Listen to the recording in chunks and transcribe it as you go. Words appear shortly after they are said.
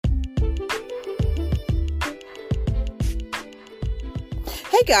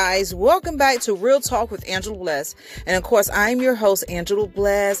Hey guys, welcome back to Real Talk with Angela Bless. And of course, I'm your host, Angela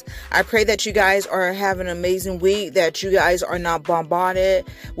Bless. I pray that you guys are having an amazing week, that you guys are not bombarded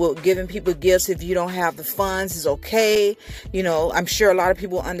with giving people gifts. If you don't have the funds, it's okay. You know, I'm sure a lot of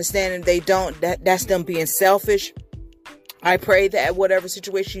people understand if they don't, that's them being selfish. I pray that whatever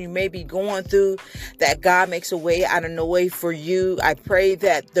situation you may be going through, that God makes a way out of no way for you. I pray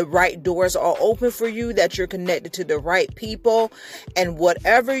that the right doors are open for you, that you're connected to the right people, and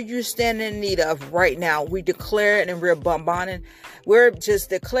whatever you stand in need of right now, we declare it and we're bombarding. We're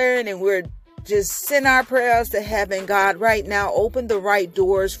just declaring and we're just send our prayers to heaven. God, right now, open the right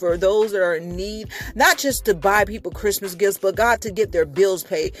doors for those that are in need, not just to buy people Christmas gifts, but God, to get their bills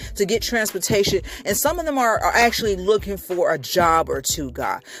paid, to get transportation. And some of them are actually looking for a job or two,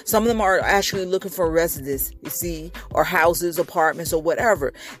 God. Some of them are actually looking for residence, you see, or houses, apartments, or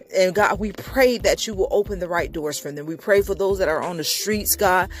whatever. And God, we pray that you will open the right doors for them. We pray for those that are on the streets,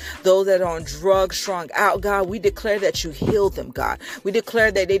 God, those that are on drugs, strung out, God. We declare that you heal them, God. We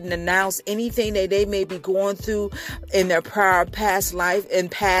declare that they didn't announce anything that they may be going through in their past life and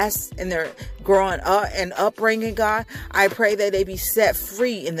past in their growing up and upbringing, God. I pray that they be set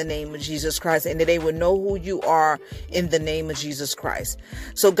free in the name of Jesus Christ and that they will know who you are in the name of Jesus Christ.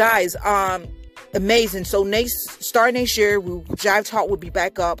 So guys, amazing. So starting next year, Jive Talk will be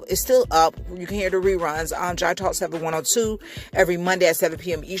back up. It's still up. You can hear the reruns on Jive Talk 7102 every Monday at 7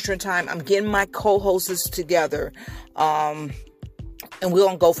 p.m. Eastern time. I'm getting my co-hosts together. And we're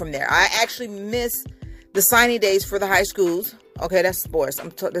going to go from there. I actually miss the signing days for the high schools. Okay, that's sports.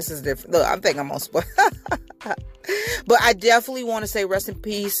 This is different. Look, I think I'm on sports. But I definitely want to say rest in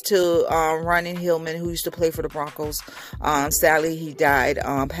peace to Ryan Hillman, who used to play for the Broncos. Sadly, he died,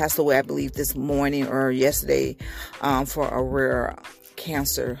 passed away, I believe, this morning or yesterday for a rare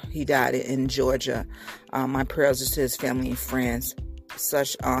cancer. He died in Georgia. My prayers are to his family and friends.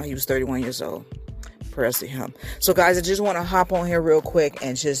 He was 31 years old. Prayers to him. So guys, I just want to hop on here real quick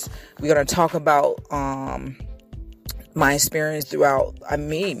and we're going to talk about my experience throughout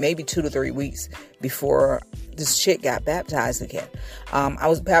maybe 2 to 3 weeks before this chick got baptized again. I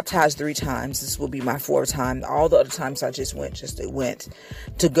was baptized 3 times. This will be my 4th time. All the other times I just went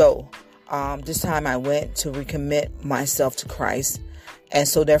to go. This time I went to recommit myself to Christ, and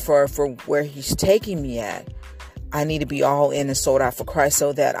so therefore for where he's taking me at, I need to be all in and sold out for Christ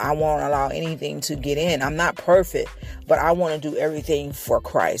so that I won't allow anything to get in. I'm not perfect, but I want to do everything for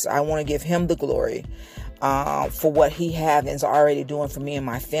Christ. I want to give him the glory for what he has and is already doing for me and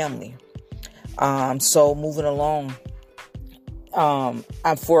my family. So moving along,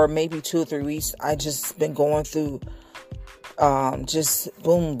 for maybe 2 or 3 weeks, I just been going through just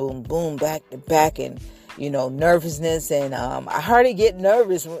boom, boom, boom, back to back, and nervousness, and I hardly get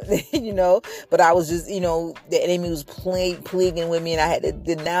nervous, but I was just, the enemy was plaguing with me, and I had to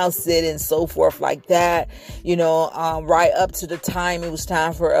denounce it and so forth like that, right up to the time it was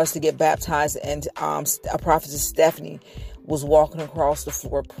time for us to get baptized, and a prophetess Stephanie was walking across the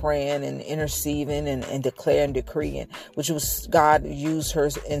floor praying and interceding and declaring, decreeing, which was God used her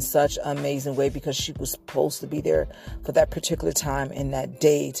in such an amazing way because she was supposed to be there for that particular time and that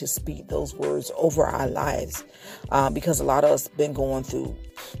day to speak those words over our lives. Because a lot of us been going through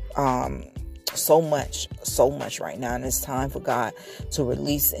so much right now, and it's time for God to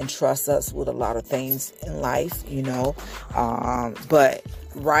release and trust us with a lot of things in life, but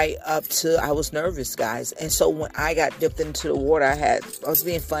right up to, I was nervous, guys. And so when I got dipped into the water, I was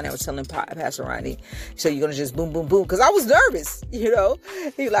being funny. I was telling Pastor Ronnie, so you're going to just boom, boom, boom. Cause I was nervous, He was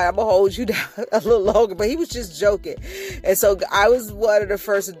like, I'm gonna hold you down a little longer, but he was just joking. And so I was one of the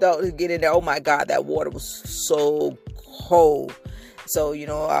first adults to get in there. Oh my God, that water was so cold. So,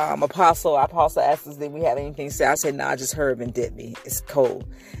 Apostle asked us if we had anything to say. I said, nah, just hurry and dip me. It's cold.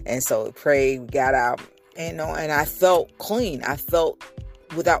 And so we prayed, we got out, and I felt clean. I felt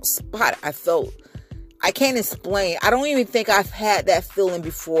without spot. I can't explain. I don't even think I've had that feeling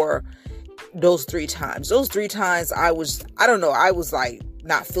before those 3 times. Those 3 times I was like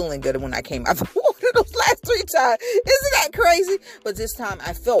not feeling good when I came out of the water those last 3 times. Isn't that crazy? But this time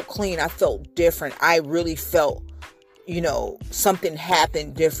I felt clean. I felt different. I really felt, something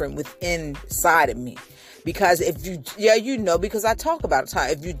happened different within inside of me. Because because I talk about it time.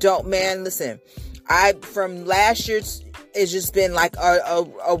 If you don't, man, listen, from last year's, it's just been like a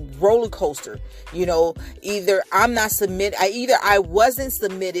roller coaster, either I wasn't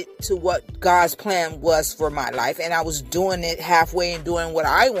submitted to what God's plan was for my life, and I was doing it halfway and doing what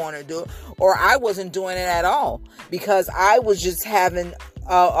I want to do, or I wasn't doing it at all because I was just having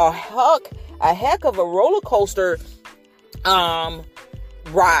a heck of a roller coaster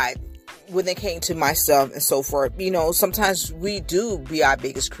ride. when it came to myself and so forth, sometimes we do be our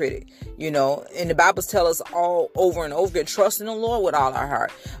biggest critic, and the Bible tells us all over and over again, trust in the Lord with all our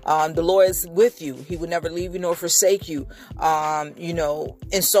heart. The Lord is with you. He would never leave you nor forsake you,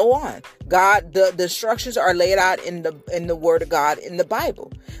 and so on. God, the instructions are laid out in the Word of God in the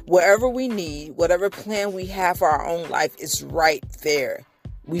Bible. Whatever we need, whatever plan we have for our own life is right there.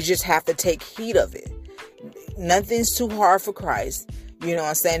 We just have to take heed of it. Nothing's too hard for Christ. You know what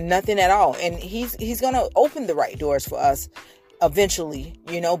I'm saying? Nothing at all. And he's going to open the right doors for us eventually,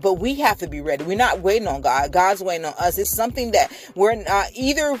 but we have to be ready. We're not waiting on God. God's waiting on us. It's something that we're not,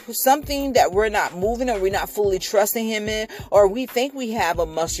 either something that we're not moving or we're not fully trusting him in, or we think we have a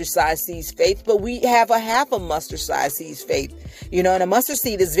mustard size seed faith, but we have a half a mustard size seed faith, and a mustard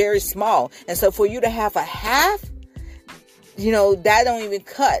seed is very small. And so for you to have a half, that don't even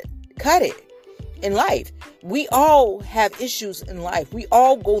cut it. In life, we all have issues in life. We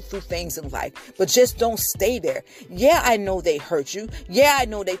all go through things in life, but just don't stay there. Yeah, I know they hurt you. Yeah, I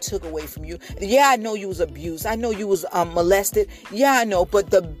know they took away from you. Yeah, I know you was abused. I know you was molested. Yeah, I know. But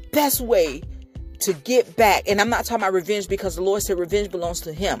the best way to get back, and I'm not talking about revenge, because the Lord said revenge belongs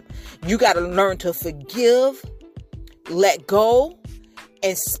to him. You got to learn to forgive, let go,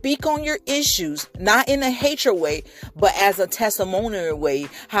 and speak on your issues, not in a hatred way, but as a testimonial way,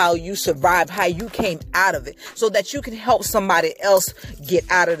 how you survived, how you came out of it, so that you can help somebody else get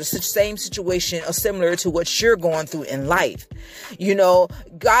out of the same situation or similar to what you're going through in life.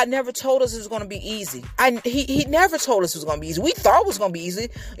 God never told us it was going to be easy. He never told us it was going to be easy. We thought it was going to be easy.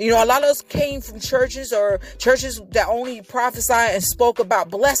 A lot of us came from churches that only prophesied and spoke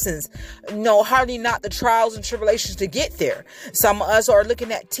about blessings. Hardly not the trials and tribulations to get there. Some of us are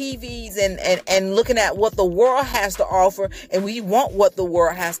looking at TVs and looking at what the world has to offer, and we want what the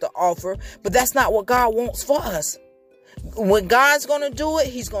world has to offer, but that's not what God wants for us. When God's going to do it,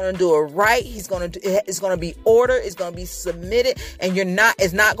 he's going to do it right. It's going to be order. It's going to be submitted, and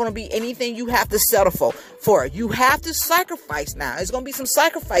it's not going to be anything you have to settle for. You have to sacrifice now. It's going to be some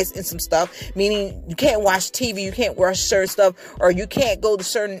sacrifice in some stuff, meaning you can't watch TV, you can't watch certain stuff, or you can't go to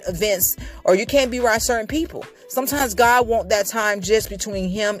certain events, or you can't be around certain people. Sometimes God wants that time just between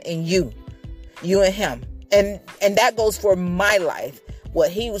him and you and him. And that goes for my life. What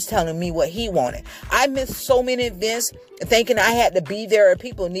he was telling me, what he wanted. I missed so many events thinking I had to be there or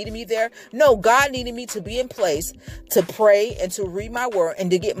people needed me there. No, God needed me to be in place to pray and to read my word and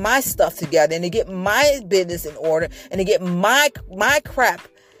to get my stuff together and to get my business in order and to get my crap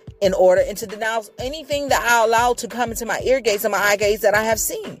in order and to denounce anything that I allow to come into my ear gates and my eye gates that I have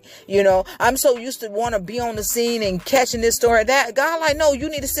seen. I'm so used to want to be on the scene and catching this story, that God, no, you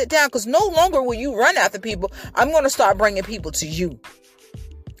need to sit down, because no longer will you run after people. I'm going to start bringing people to you.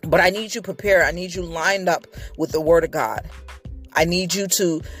 But I need you prepared. I need you lined up with the word of God. I need you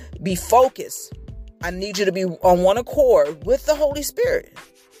to be focused. I need you to be on one accord with the Holy Spirit.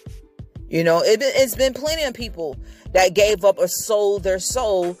 It's been plenty of people that gave up or sold their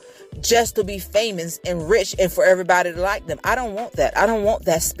soul just to be famous and rich and for everybody to like them. I don't want that. I don't want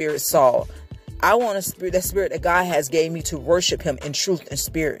that spirit, Saul. I want that spirit that God has gave me to worship him in truth and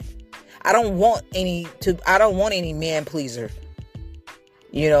spirit. I don't want any man pleaser.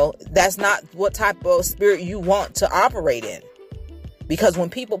 That's not what type of spirit you want to operate in. Because when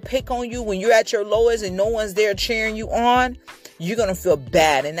people pick on you, when you're at your lowest and no one's there cheering you on, you're going to feel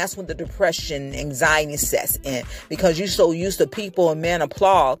bad. And that's when the depression, anxiety sets in, because you're so used to people and men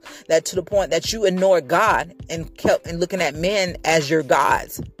applaud that to the point that you ignore God and kept looking at men as your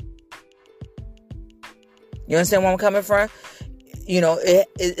gods. You understand where I'm coming from?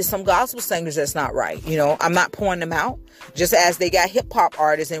 It's some gospel singers that's not right. I'm not pointing them out. Just as they got hip hop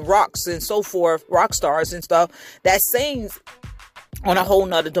artists and rocks and so forth, rock stars and stuff that sings on a whole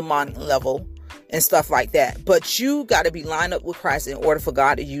nother demonic level and stuff like that. But you got to be lined up with Christ in order for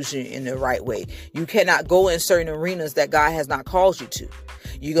God to use you in the right way. You cannot go in certain arenas that God has not called you to.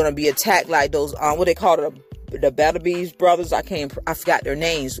 You're going to be attacked like those, what they call it, the Batterbees brothers. I forgot their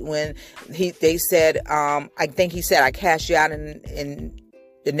names. When they said, I think he said, I cast you out in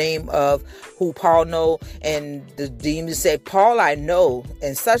the name of who Paul know, and the demons said, Paul I know,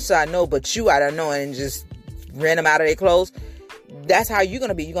 and such I know, but you I don't know, and just ran them out of their clothes. That's how you're going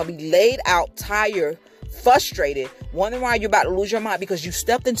to be. You're going to be laid out, tired, frustrated, wondering why you're about to lose your mind because you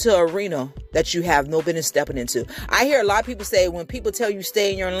stepped into an arena that you have no business stepping into. I hear a lot of people say when people tell you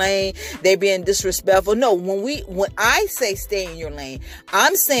stay in your lane, they're being disrespectful. No, when I say stay in your lane,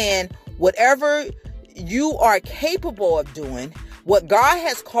 I'm saying whatever you are capable of doing, what God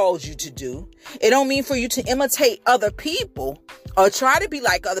has called you to do. It don't mean for you to imitate other people or try to be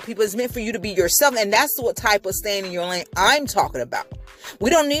like other people. It's meant for you to be yourself. And that's what type of staying in your lane I'm talking about. We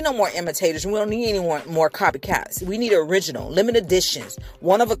don't need no more imitators. We don't need any more copycats. We need original, limited editions,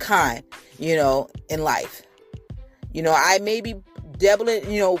 one of a kind, in life. I maybe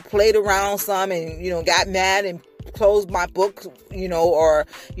played around some and, got mad and closed my book, or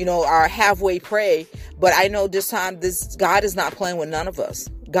halfway pray. But I know this time, God is not playing with none of us.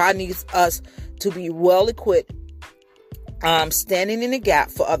 God needs us to be well equipped, standing in the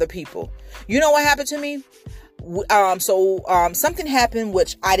gap for other people. You know what happened to me? Something happened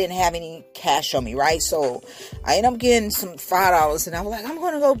which I didn't have any cash on me, right? So I ended up getting some $5 and I was like, I'm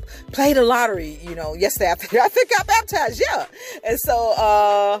going to go play the lottery, yesterday after I think I got baptized. Yeah. And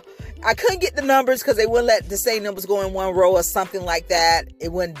so, I couldn't get the numbers because they wouldn't let the same numbers go in one row or something like that.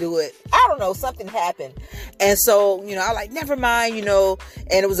 It wouldn't do it. I don't know. Something happened. And so, I was like, never mind, and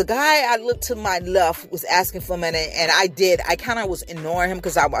it was a guy I looked to my left was asking for money. And I did. I kind of was ignoring him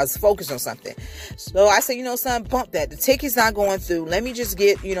because I was focused on something. So I said, son, bump that. The ticket's not going through. Let me just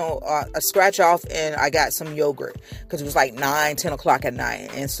get, a scratch off. And I got some yogurt because it was like 10 o'clock at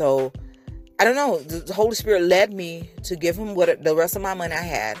night. And so I don't know. The Holy Spirit led me to give him the rest of my money I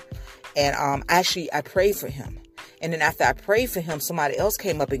had. And I prayed for him. And then after I prayed for him, somebody else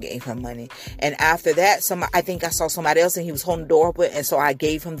came up and gave him money. And after that, I think I saw somebody else and he was holding the door open. And so I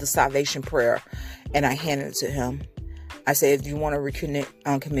gave him the salvation prayer and I handed it to him. I said, if you want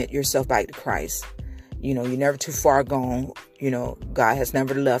to commit yourself back to Christ, you're never too far gone. God has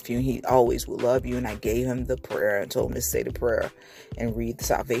never left you and he always will love you. And I gave him the prayer and told him to say the prayer and read the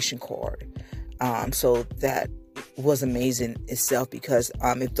salvation card. So that was amazing itself because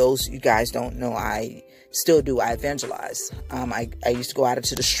if those you guys don't know, I still do. I evangelize. I used to go out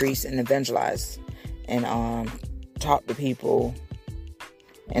into the streets and evangelize and talk to people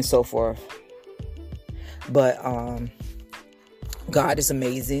and so forth. But God is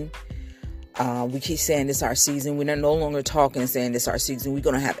amazing. We keep saying this our season. We're no longer talking and saying this our season. We're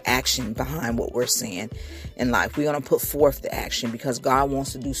going to have action behind what we're saying in life. We're going to put forth the action because God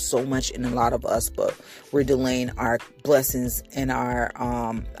wants to do so much in a lot of us, but we're delaying our blessings and our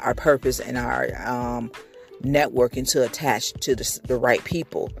purpose and our networking to attach to the right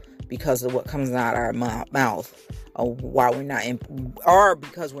people because of what comes out of our mouth, while we're not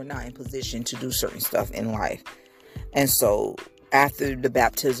because we're not in position to do certain stuff in life. And so after the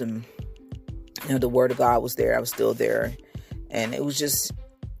baptism, the word of God was there. I was still there. And it was just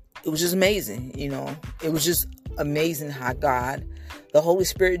amazing. It was just amazing how God, the Holy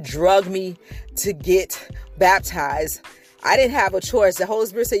Spirit drugged me to get baptized. I didn't have a choice. The Holy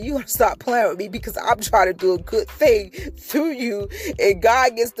Spirit said, you're going to stop playing with me because I'm trying to do a good thing through you and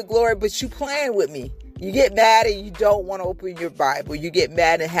God gets the glory, but you playing with me. You get mad and you don't want to open your Bible. You get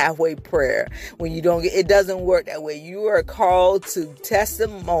mad in halfway prayer when you don't it doesn't work that way. You are called to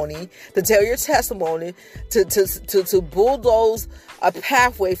testimony, to tell your testimony, to bulldoze a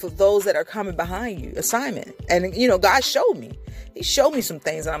pathway for those that are coming behind you. Assignment. And, God showed me. He showed me some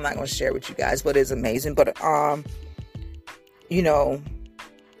things that I'm not going to share with you guys, but it's amazing. But,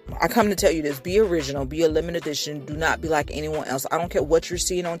 I come to tell you this, be original, be a limited edition. Do not be like anyone else. I don't care what you're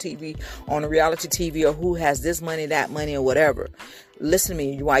seeing on TV, on reality TV, or who has this money, that money, or whatever. Listen to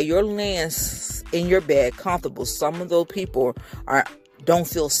me. While you're laying in your bed comfortable, some of those people don't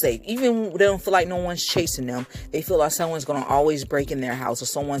feel safe. Even they don't feel like no one's chasing them. They feel like someone's going to always break in their house or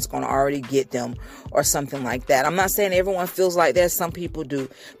someone's going to already get them or something like that. I'm not saying everyone feels like that. Some people do.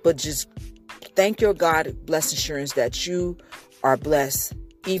 But just thank your God blessed assurance that you are blessed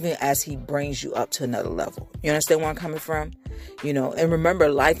even as he brings you up to another level. You understand where I'm coming from? And remember,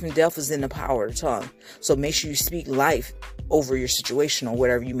 life and death is in the power of the tongue. So make sure you speak life over your situation or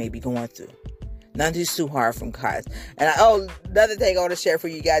whatever you may be going through. Nothing's too hard from God. And another thing I want to share for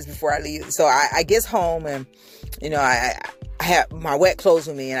you guys before I leave. So I get home and, I have my wet clothes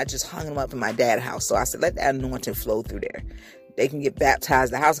with me and I just hung them up in my dad's house. So I said, let that anointing flow through there. They can get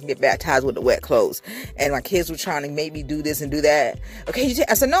baptized. The house can get baptized with the wet clothes. And my kids were trying to make me do this and do that. Okay,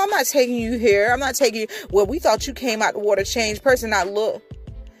 I said, no, I'm not taking you here. I'm not taking you. Well, we thought you came out the water changed person. I look.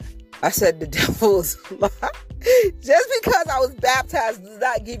 I said, the devil is lying. Just because I was baptized does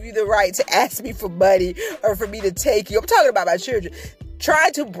not give you the right to ask me for money or for me to take you. I'm talking about my children.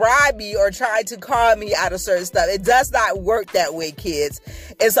 Try to bribe me or try to call me out of certain stuff. It does not work that way, kids.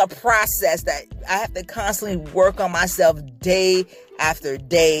 It's a process that I have to constantly work on myself day after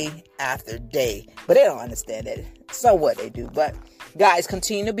day after day. But they don't understand it. So what they do. But guys,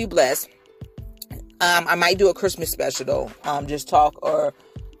 continue to be blessed. I might do a Christmas special though. Just talk or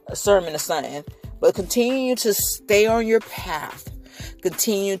a sermon or something. But continue to stay on your path.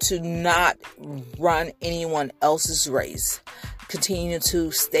 Continue to not run anyone else's race. Continue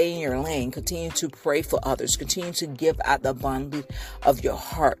to stay in your lane. Continue to pray for others. Continue to give out the abundance of your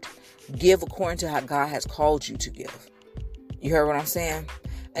heart. Give according to how God has called you to give. You heard what I'm saying?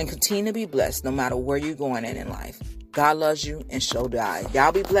 And continue to be blessed no matter where you're going in life. God loves you, and so do I.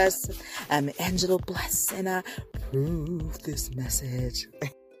 Y'all be blessed. I'm Angela Bless, and I approve this message.